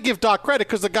 I want to give Doc credit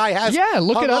because the guy has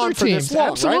look hung at other on for teams. this long,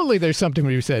 Absolutely, right? There's something to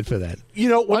be said for that.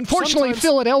 Unfortunately,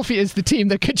 Philadelphia is the team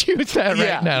that could use that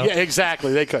right now. Yeah,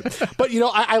 exactly. They could. But,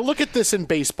 I look at this in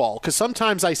baseball because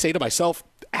sometimes I say to myself,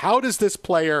 how does this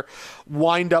player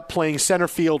wind up playing center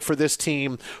field for this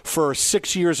team for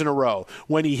 6 years in a row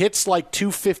when he hits like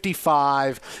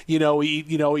 255? He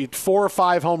 4 or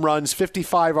 5 home runs,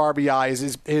 55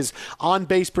 RBIs. His on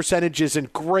base percentage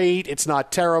isn't great. It's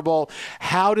not terrible.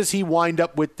 How does he wind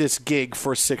up with this gig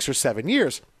for 6 or 7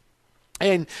 years?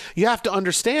 And you have to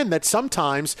understand that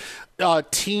sometimes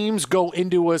teams go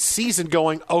into a season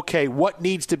going, okay, what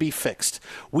needs to be fixed?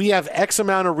 We have X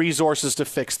amount of resources to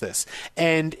fix this.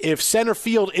 And if center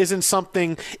field isn't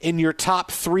something in your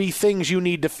top 3 things you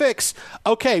need to fix,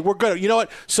 okay, we're good. You know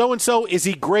what? So-and-so, is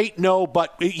he great? No,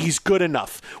 but he's good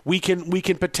enough. We can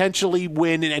potentially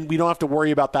win, and we don't have to worry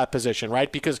about that position,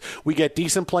 right? Because we get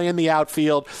decent play in the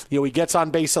outfield. He gets on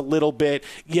base a little bit.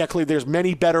 Yeah, clearly there's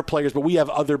many better players, but we have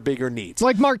other bigger needs. It's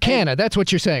like Mark Canha. That's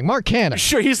what you're saying. Mark Canha.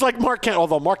 Sure, he's like Mark Canha,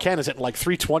 although Mark Canha's hitting like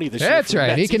 320 this year. That's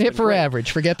right. He can hit for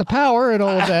average. Forget the power and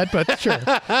all of that, but sure.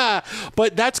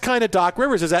 But that's kind of Doc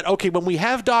Rivers, is that, okay, when we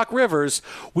have Doc Rivers,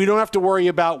 we don't have to worry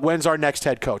about when's our next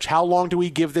head coach. How long do we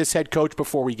give this head coach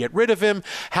before we get rid of him?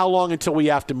 How long until we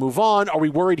have to move on? Are we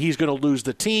worried he's going to lose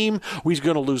the team? He's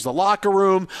going to lose the locker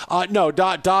room? No,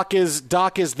 Doc is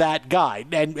that guy.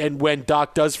 And when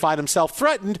Doc does find himself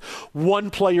threatened,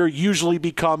 one player usually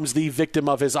becomes the victim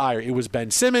of his ire. It was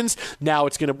Ben Simmons. Now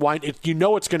it's going to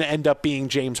it's going to end up being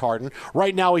James Harden.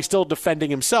 Right now he's still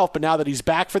defending himself, but now that he's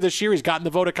back for this year, he's gotten the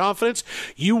vote of confidence.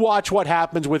 You watch what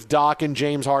happens with Doc and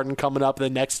James Harden coming up in the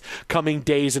next coming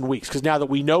days and weeks, because now that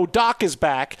we know Doc is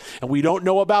back and we don't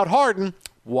know about Harden,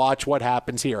 watch what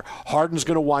happens here. Harden's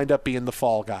going to wind up being the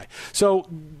fall guy. So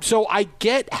I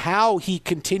get how he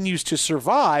continues to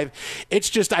survive. It's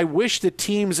just I wish the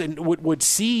teams would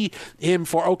see him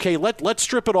for, okay, let's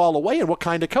strip it all away, and what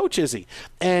kind of coach is he?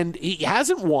 And he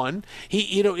hasn't won.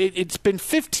 It's been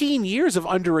 15 years of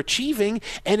underachieving,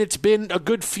 and it's been a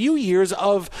good few years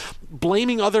of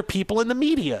blaming other people in the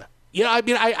media. I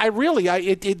mean,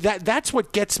 that's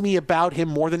what gets me about him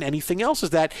more than anything else, is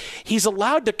that he's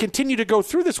allowed to continue to go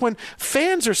through this when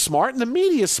fans are smart and the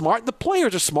media is smart and the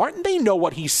players are smart and they know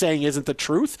what he's saying isn't the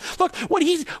truth. Look,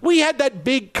 we had that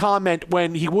big comment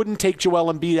when he wouldn't take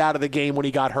Joel Embiid out of the game when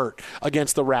he got hurt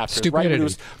against the Raptors. Stupidity. Right? It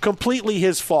was completely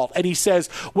his fault. And he says,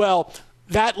 well,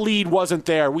 that lead wasn't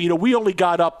there. We only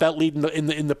got up that lead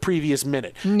in the previous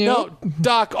minute. No,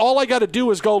 Doc, all I got to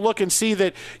do is go look and see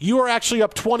that you are actually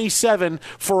up 27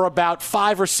 for about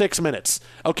 5 or 6 minutes.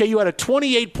 Okay, you had a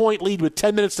 28-point lead with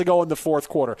 10 minutes to go in the fourth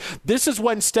quarter. This is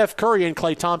when Steph Curry and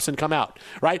Klay Thompson come out,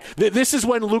 right? This is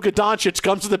when Luka Doncic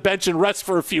comes to the bench and rests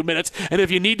for a few minutes, and if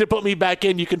you need to put me back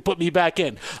in, you can put me back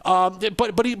in.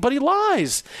 But he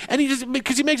lies, and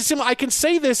because he makes it seem like I can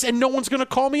say this and no one's going to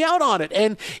call me out on it,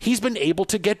 and he's been able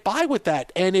to get by with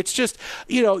that. And it's just,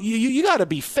 you got to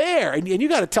be fair, and you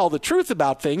got to tell the truth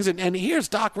about things. And here's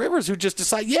Doc Rivers, who just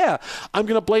decided, I'm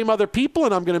going to blame other people,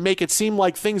 and I'm going to make it seem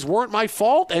like things weren't my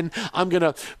fault, and I'm going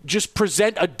to just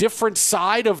present a different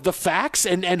side of the facts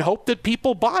and hope that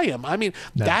people buy him. I mean,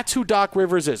 that's who Doc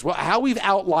Rivers is. Well, how we've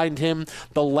outlined him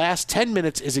the last 10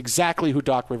 minutes is exactly who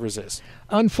Doc Rivers is.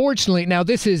 Unfortunately, now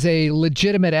this is a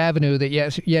legitimate avenue that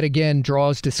yet again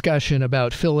draws discussion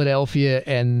about Philadelphia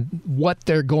and what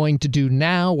they're going to do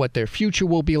now, what their future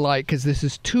will be like, because this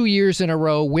is 2 years in a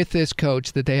row with this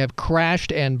coach that they have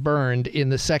crashed and burned in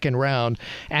the second round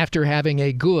after having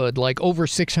a good, like over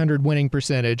 600 winning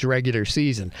percentage regular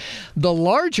season. The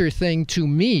larger thing to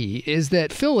me is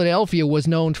that Philadelphia was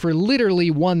known for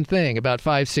literally one thing about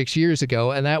 5-6 years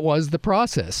ago, and that was the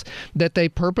process, that they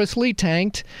purposely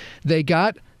tanked. They got,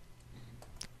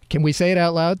 can we say it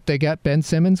out loud? They got Ben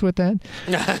Simmons with that?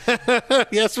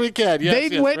 Yes, we can. Yes,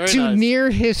 they went to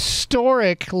near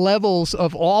historic levels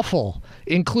of awful,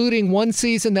 including one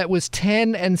season that was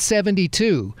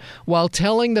 10-72, while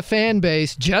telling the fan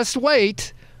base, just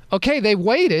wait. Okay, they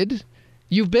waited.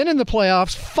 You've been in the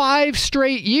playoffs 5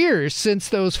 straight years since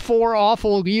those 4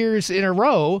 awful years in a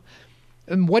row.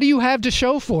 And what do you have to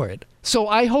show for it? So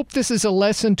I hope this is a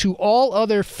lesson to all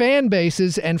other fan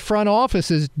bases and front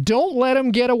offices. Don't let them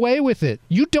get away with it.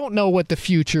 You don't know what the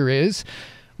future is.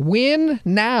 Win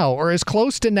now, or as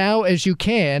close to now as you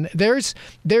can. There's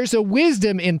a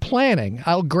wisdom in planning.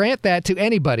 I'll grant that to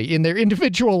anybody in their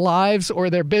individual lives or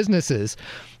their businesses.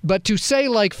 But to say,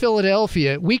 like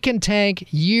Philadelphia, we can tank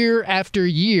year after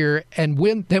year and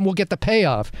win, then we'll get the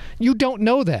payoff. You don't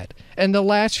know that. And the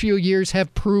last few years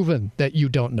have proven that you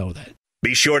don't know that.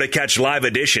 Be sure to catch live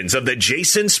editions of The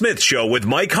Jason Smith Show with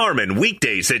Mike Harmon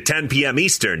weekdays at 10 p.m.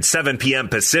 Eastern, 7 p.m.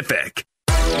 Pacific.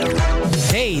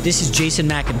 Hey, this is Jason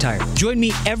McIntyre. Join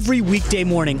me every weekday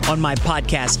morning on my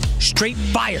podcast, Straight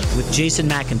Fire with Jason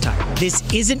McIntyre. This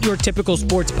isn't your typical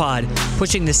sports pod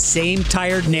pushing the same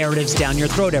tired narratives down your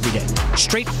throat every day.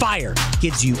 Straight Fire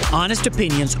gives you honest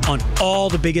opinions on all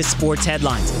the biggest sports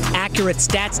headlines, accurate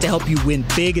stats to help you win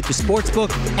big at the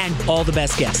sportsbook, and all the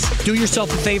best guests. Do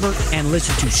yourself a favor and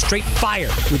listen to Straight Fire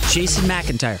with Jason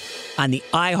McIntyre on the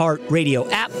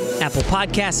iHeartRadio app, Apple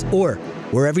Podcasts, or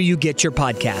wherever you get your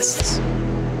podcasts.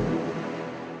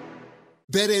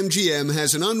 BetMGM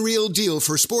has an unreal deal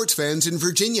for sports fans in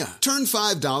Virginia. Turn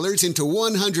 $5 into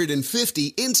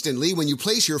 $150 instantly when you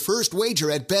place your first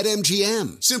wager at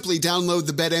BetMGM. Simply download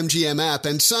the BetMGM app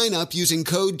and sign up using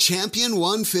code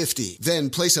Champion150. Then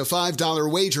place a $5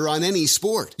 wager on any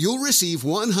sport. You'll receive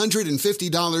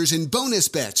 $150 in bonus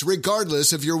bets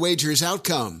regardless of your wager's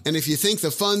outcome. And if you think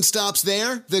the fun stops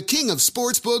there, the king of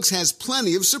sportsbooks has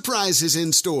plenty of surprises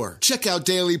in store. Check out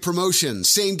daily promotions,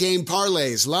 same-game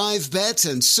parlays, live bets,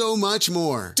 and so much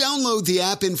more. Download the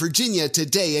app in Virginia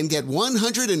today and get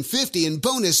 $150 in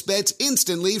bonus bets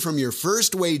instantly from your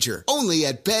first wager. Only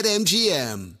at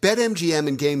BetMGM. BetMGM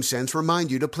and GameSense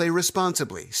remind you to play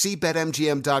responsibly. See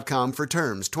BetMGM.com for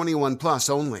terms. 21 plus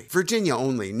only. Virginia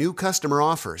only. New customer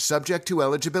offer. Subject to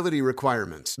eligibility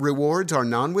requirements. Rewards are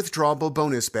non-withdrawable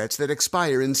bonus bets that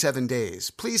expire in 7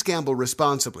 days. Please gamble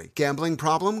responsibly. Gambling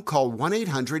problem? Call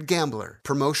 1-800-GAMBLER.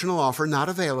 Promotional offer not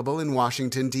available in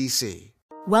Washington, D.C.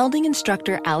 Welding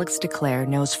instructor Alex DeClaire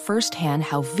knows firsthand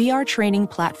how VR training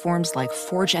platforms like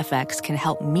ForgeFX can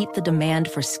help meet the demand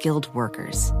for skilled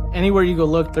workers. Anywhere you go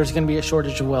look, there's going to be a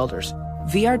shortage of welders.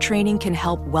 VR training can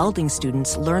help welding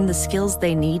students learn the skills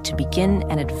they need to begin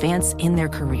and advance in their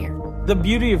career. The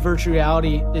beauty of virtual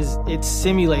reality is it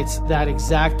simulates that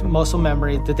exact muscle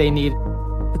memory that they need.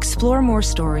 Explore more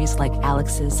stories like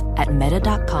Alex's at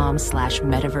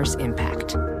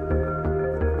meta.com/metaverseimpact.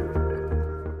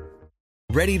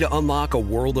 Ready to unlock a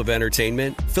world of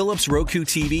entertainment? Philips Roku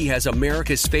TV has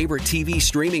America's favorite TV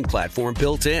streaming platform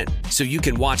built in, so you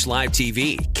can watch live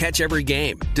TV, catch every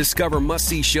game, discover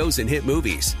must-see shows and hit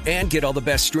movies, and get all the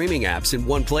best streaming apps in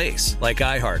one place, like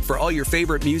iHeart for all your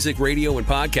favorite music, radio, and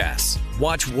podcasts.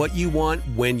 Watch what you want,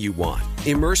 when you want.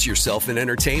 Immerse yourself in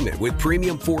entertainment with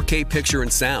premium 4K picture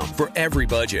and sound for every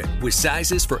budget, with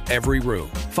sizes for every room.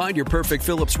 Find your perfect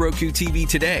Philips Roku TV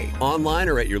today, online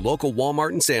or at your local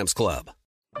Walmart and Sam's Club.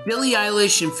 Billie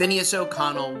Eilish and Phineas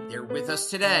O'Connell, they're with us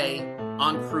today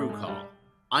on Crew Call.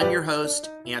 I'm your host,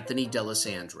 Anthony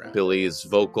D'Alessandro. Billie's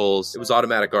vocals, it was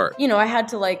automatic art. You know, I had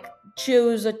to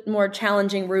choose a more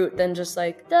challenging route than just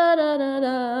da da da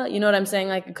da. You know what I'm saying?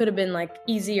 It could have been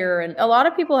easier. And a lot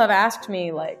of people have asked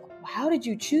me how did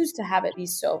you choose to have it be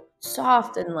so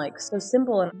soft and so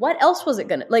simple? And what else was it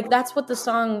gonna that's what the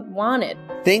song wanted.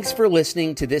 Thanks for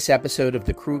listening to this episode of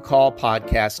the Crew Call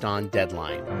podcast on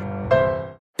Deadline.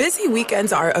 Busy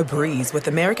weekends are a breeze with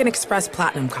American Express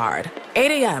Platinum Card. 8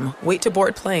 a.m., wait to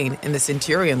board plane in the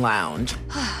Centurion Lounge.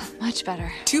 Much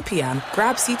better. 2 p.m.,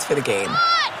 grab seats for the game.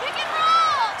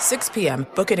 6 p.m.,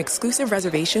 book an exclusive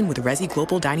reservation with Resi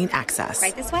Global Dining Access.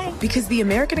 Right this way. Because the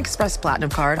American Express Platinum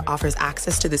Card offers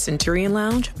access to the Centurion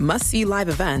Lounge, must-see live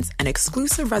events, and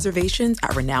exclusive reservations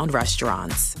at renowned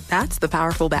restaurants. That's the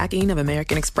powerful backing of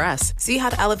American Express. See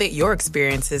how to elevate your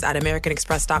experiences at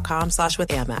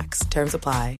americanexpress.com/withAmex. Terms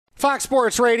apply. Fox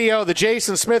Sports Radio, the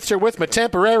Jason Smith Show with my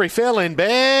temporary fill-in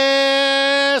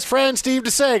best friend Steve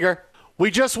DeSaegher. We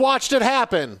just watched it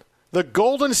happen. The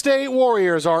Golden State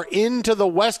Warriors are into the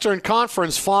Western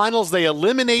Conference Finals. They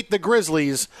eliminate the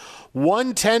Grizzlies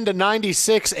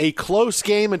 110-96, a close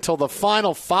game until the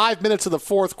final 5 minutes of the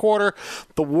fourth quarter.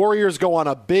 The Warriors go on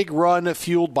a big run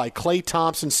fueled by Klay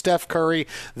Thompson, Steph Curry.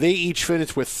 They each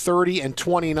finish with 30 and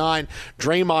 29.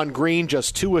 Draymond Green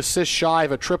just 2 assists shy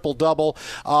of a triple-double.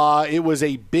 It was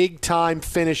a big-time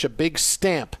finish, a big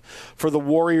stamp for the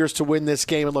Warriors to win this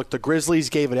game. And look, the Grizzlies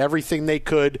gave it everything they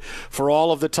could for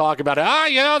all of the talk about,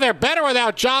 they're better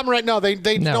without Ja Morant. No,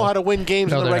 they know how to win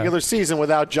games in the regular season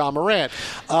without Ja Morant.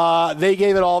 They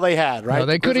gave it all they had, right? No,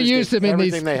 they could have used them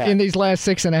in these last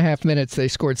 6.5 minutes. They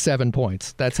scored 7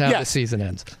 points. That's how the season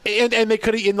ends. And they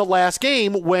could have, in the last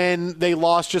game when they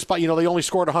lost just by, they only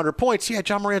scored 100 points. Yeah,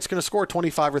 Ja Morant's going to score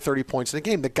 25 or 30 points in the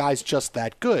game. The guy's just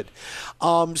that good.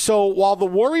 So while the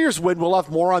Warriors win, we'll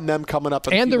have more on them coming up.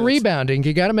 And the rebounding.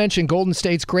 You got to mention Golden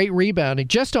State's great rebounding.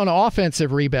 Just on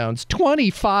offensive rebounds,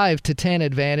 25-10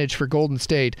 advantage for Golden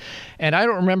State. And I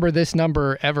don't remember this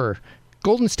number ever.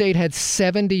 Golden State had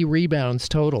 70 rebounds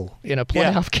total in a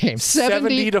playoff game.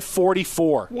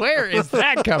 70-44. Where is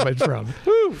that coming from?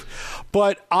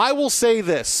 But I will say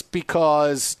this,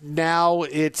 because now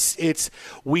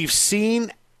we've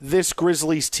seen this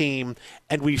Grizzlies team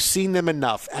and we've seen them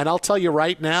enough. And I'll tell you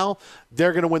right now,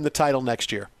 they're going to win the title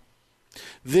next year.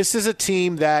 This is a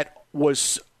team that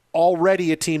was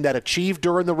already a team that achieved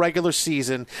during the regular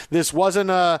season. This wasn't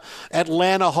a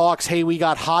Atlanta Hawks, hey, we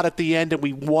got hot at the end and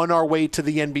we won our way to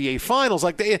the NBA Finals.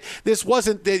 This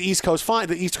wasn't the East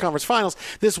Conference Finals.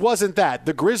 This wasn't that.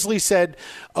 The Grizzlies said,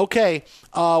 okay,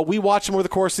 we watched him over the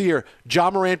course of the year. Ja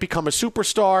Morant become a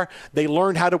superstar. They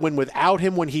learned how to win without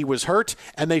him when he was hurt,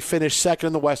 and they finished second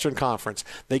in the Western Conference.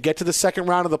 They get to the second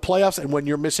round of the playoffs, and when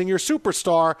you're missing your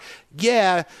superstar,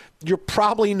 you're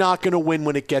probably not going to win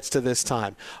when it gets to this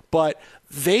time. But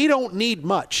they don't need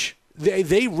much.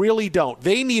 They really don't.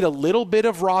 They need a little bit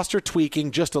of roster tweaking,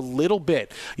 just a little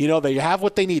bit. They have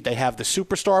what they need. They have the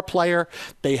superstar player.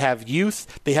 They have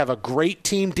youth. They have a great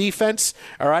team defense.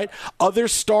 All right. Other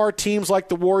star teams like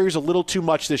the Warriors, a little too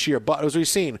much this year. But as we've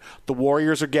seen, the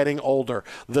Warriors are getting older.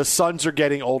 The Suns are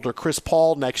getting older. Chris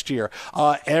Paul next year.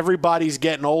 Everybody's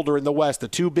getting older in the West. The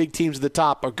two big teams at the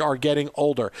top are getting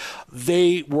older.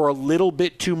 They were a little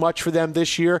bit too much for them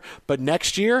this year. But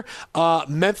next year,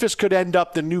 Memphis could end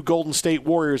up the new Golden State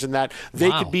Warriors in that they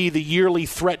could be the yearly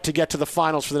threat to get to the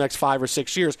finals for the next 5 or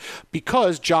 6 years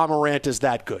because Ja Morant is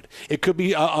that good. It could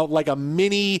be like a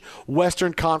mini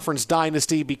Western Conference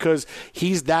dynasty because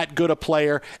he's that good a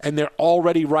player and they're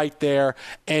already right there.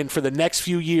 And for the next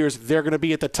few years, they're going to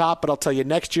be at the top. But I'll tell you,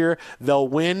 next year, they'll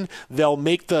win. They'll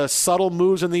make the subtle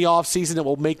moves in the offseason that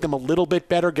will make them a little bit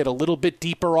better, get a little bit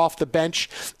deeper off the bench.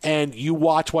 And you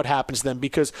watch what happens to them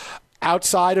because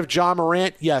outside of Ja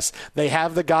Morant, yes, they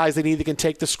have the guys they need that can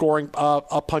take the scoring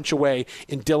a punch away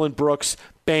in Dillon Brooks,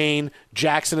 Bane,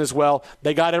 Jackson as well.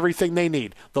 They got everything they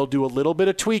need. They'll do a little bit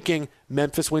of tweaking.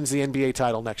 Memphis wins the NBA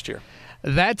title next year.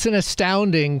 That's an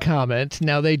astounding comment.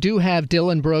 Now, they do have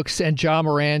Dillon Brooks and Ja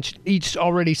Morant each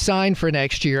already signed for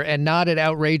next year and not at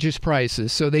outrageous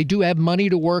prices. So they do have money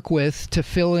to work with to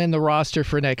fill in the roster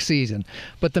for next season.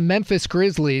 But the Memphis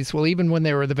Grizzlies, well, even when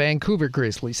they were the Vancouver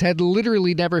Grizzlies, had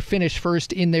literally never finished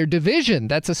first in their division.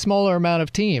 That's a smaller amount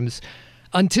of teams.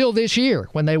 Until this year,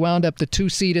 when they wound up the 2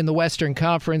 seed in the Western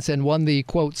Conference and won the,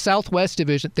 quote, Southwest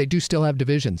Division. They do still have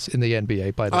divisions in the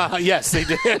NBA, by the way. Yes, they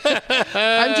do.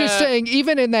 I'm just saying,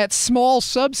 even in that small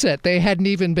subset, they hadn't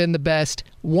even been the best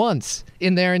once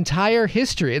in their entire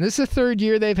history. And this is the third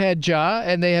year they've had Ja,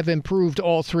 and they have improved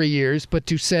all 3 years. But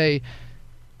to say,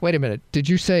 wait a minute, did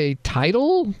you say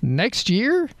title next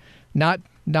year? Not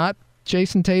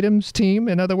Jason Tatum's team,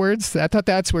 in other words? I thought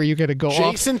that's where you're going to go off.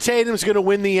 Jason Tatum's going to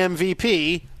win the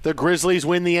MVP. The Grizzlies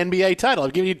win the NBA title.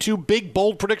 I've given you 2 big,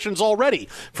 bold predictions already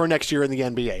for next year in the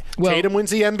NBA. Well, Tatum wins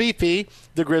the MVP.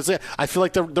 The Grizzlies. I feel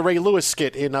like the Ray Lewis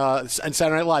skit in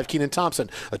Saturday Night Live, Kenan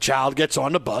Thompson. A child gets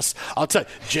on the bus. I'll tell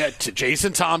you,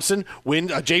 Jason Tatum wins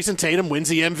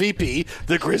the MVP.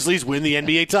 The Grizzlies win the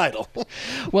NBA title.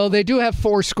 Well, they do have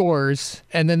 4 scorers,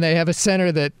 and then they have a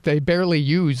center that they barely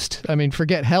used. I mean,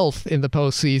 forget health in the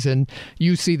postseason.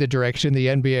 You see the direction the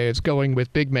NBA is going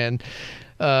with big men.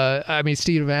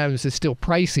 Steven Adams is still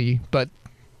pricey, but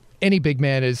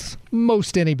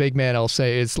most any big man, I'll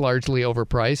say, is largely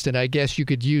overpriced, and I guess you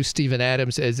could use Steven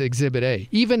Adams as Exhibit A.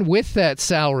 Even with that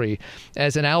salary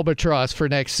as an albatross for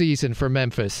next season for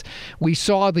Memphis, we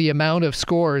saw the amount of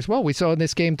scores, we saw in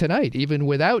this game tonight, even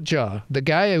without Ja. The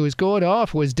guy who was going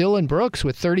off was Dillon Brooks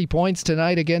with 30 points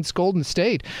tonight against Golden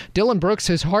State. Dillon Brooks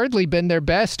has hardly been their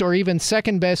best or even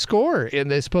second-best scorer in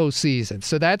this postseason,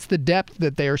 so that's the depth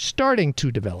that they are starting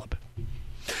to develop.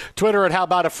 Twitter at How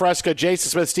About a Fresca, Jason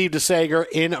Smith, Steve DeSaegher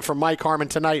in for Mike Harmon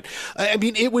tonight. I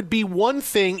mean, it would be one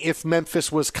thing if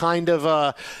Memphis was kind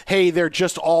of hey, they're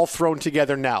just all thrown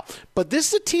together now. But this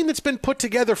is a team that's been put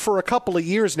together for a couple of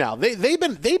years now. They've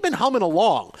been humming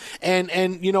along. And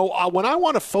when I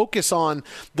want to focus on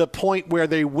the point where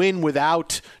they win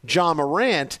without Ja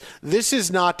Morant, this is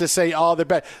not to say, they're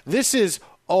bad. This is,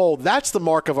 that's the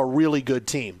mark of a really good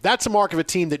team. That's a mark of a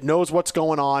team that knows what's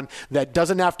going on, that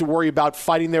doesn't have to worry about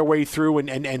fighting their way through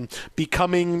and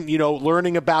becoming,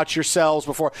 learning about yourselves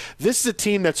before. This is a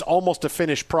team that's almost a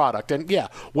finished product. And,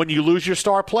 when you lose your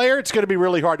star player, it's going to be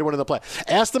really hard to win in the play.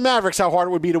 Ask the Mavericks how hard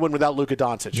it would be to win without Luka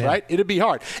Doncic, right? It'd be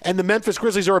hard. And the Memphis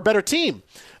Grizzlies are a better team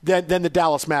than the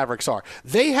Dallas Mavericks are.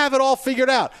 They have it all figured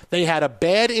out. They had a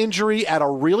bad injury at a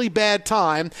really bad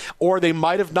time, or they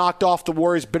might have knocked off the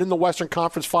Warriors, been in the Western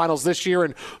Conference Finals this year,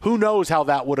 and who knows how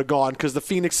that would have gone, because the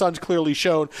Phoenix Suns clearly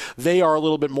showed they are a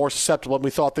little bit more susceptible than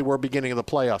we thought they were beginning of the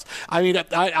playoffs. I mean,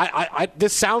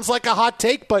 this sounds like a hot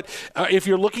take, but if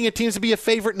you're looking at teams to be a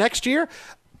favorite next year,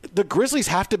 the Grizzlies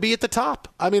have to be at the top.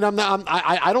 I mean,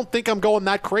 I don't think I'm going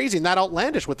that crazy and that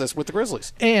outlandish with the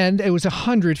Grizzlies. And it was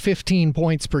 115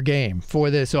 points per game for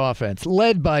this offense,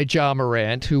 led by Ja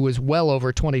Morant, who was well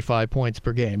over 25 points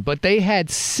per game. But they had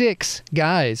 6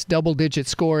 guys double-digit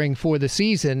scoring for the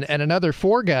season and another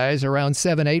 4 guys around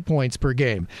 7-8 points per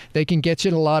game. They can get you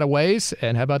in a lot of ways.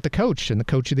 And how about the coach and the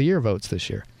Coach of the Year votes this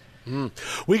year?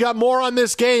 We got more on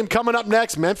this game coming up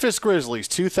next. Memphis Grizzlies,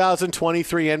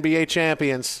 2023 NBA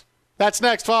champions. That's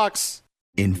next, Fox.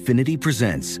 Infiniti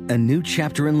presents a new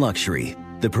chapter in luxury,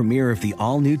 the premiere of the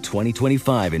all-new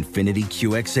 2025 Infiniti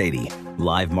QX80,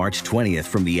 live March 20th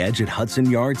from the Edge at Hudson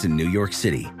Yards in New York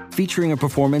City, featuring a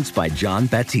performance by John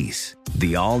Batiste.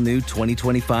 The all-new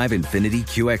 2025 Infiniti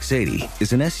QX80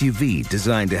 is an SUV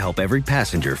designed to help every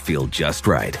passenger feel just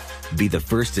right. Be the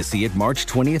first to see it March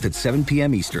 20th at 7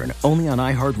 p.m. Eastern, only on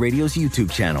iHeartRadio's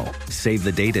YouTube channel. Save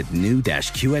the date at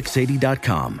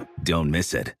new-QX80.com. Don't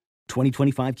miss it.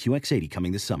 2025 QX80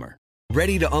 coming this summer.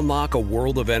 Ready to unlock a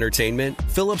world of entertainment?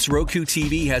 Philips Roku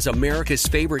TV has America's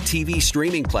favorite TV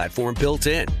streaming platform built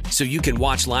in, so you can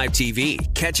watch live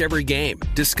TV, catch every game,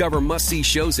 discover must-see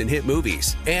shows and hit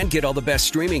movies, and get all the best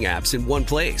streaming apps in one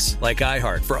place, like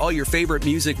iHeart for all your favorite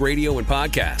music, radio, and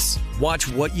podcasts.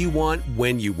 Watch what you want,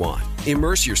 when you want.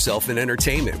 Immerse yourself in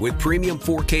entertainment with premium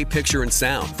 4K picture and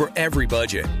sound for every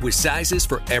budget, with sizes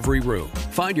for every room.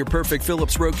 Find your perfect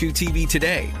Philips Roku TV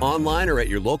today, online or at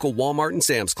your local Walmart and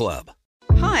Sam's Club.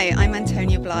 Hi, I'm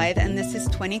Antonia Blythe, and this is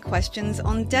 20 Questions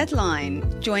on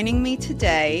Deadline. Joining me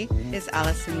today is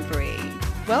Alison Brie.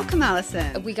 Welcome,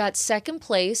 Alison. We got second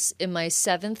place in my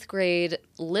 7th grade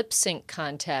lip sync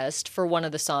contest for one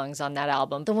of the songs on that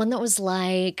album. The one that was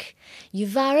like,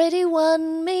 "You've already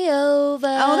won me over."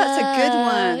 Oh, that's a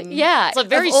good one. Yeah. It's a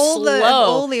very of all slow. Of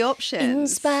all the options. In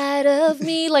spite of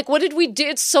me. Like, what did we do?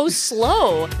 It's so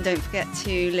slow. Don't forget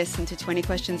to listen to 20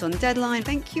 Questions on Deadline.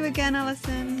 Thank you again,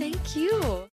 Alison. Thank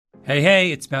you.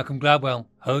 Hey, it's Malcolm Gladwell,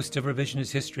 host of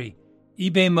Revisionist History.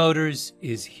 eBay Motors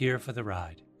is here for the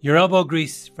ride. Your elbow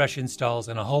grease, fresh installs,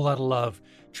 and a whole lot of love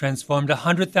transformed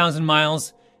 100,000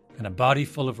 miles and a body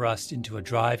full of rust into a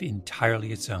drive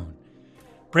entirely its own.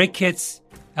 Brake kits,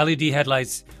 LED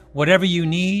headlights, whatever you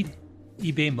need,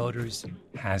 eBay Motors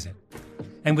has it.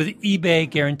 And with eBay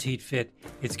Guaranteed Fit,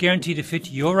 it's guaranteed to fit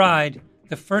your ride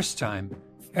the first time,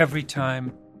 every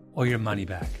time, or your money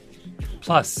back.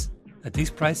 Plus, at these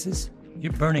prices,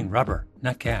 you're burning rubber,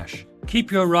 not cash.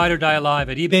 Keep your ride or die alive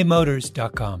at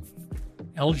ebaymotors.com.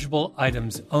 Eligible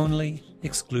items only.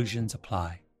 Exclusions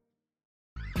apply.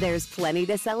 There's plenty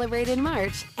to celebrate in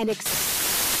March and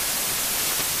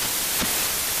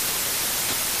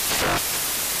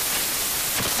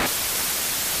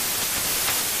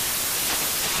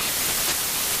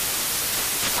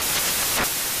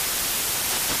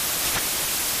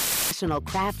National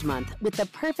Craft Month with the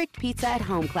perfect pizza at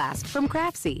home class from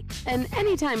Craftsy. And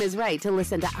anytime is right to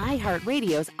listen to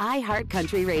iHeartRadio's iHeart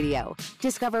Country Radio.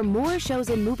 Discover more shows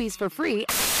and movies for free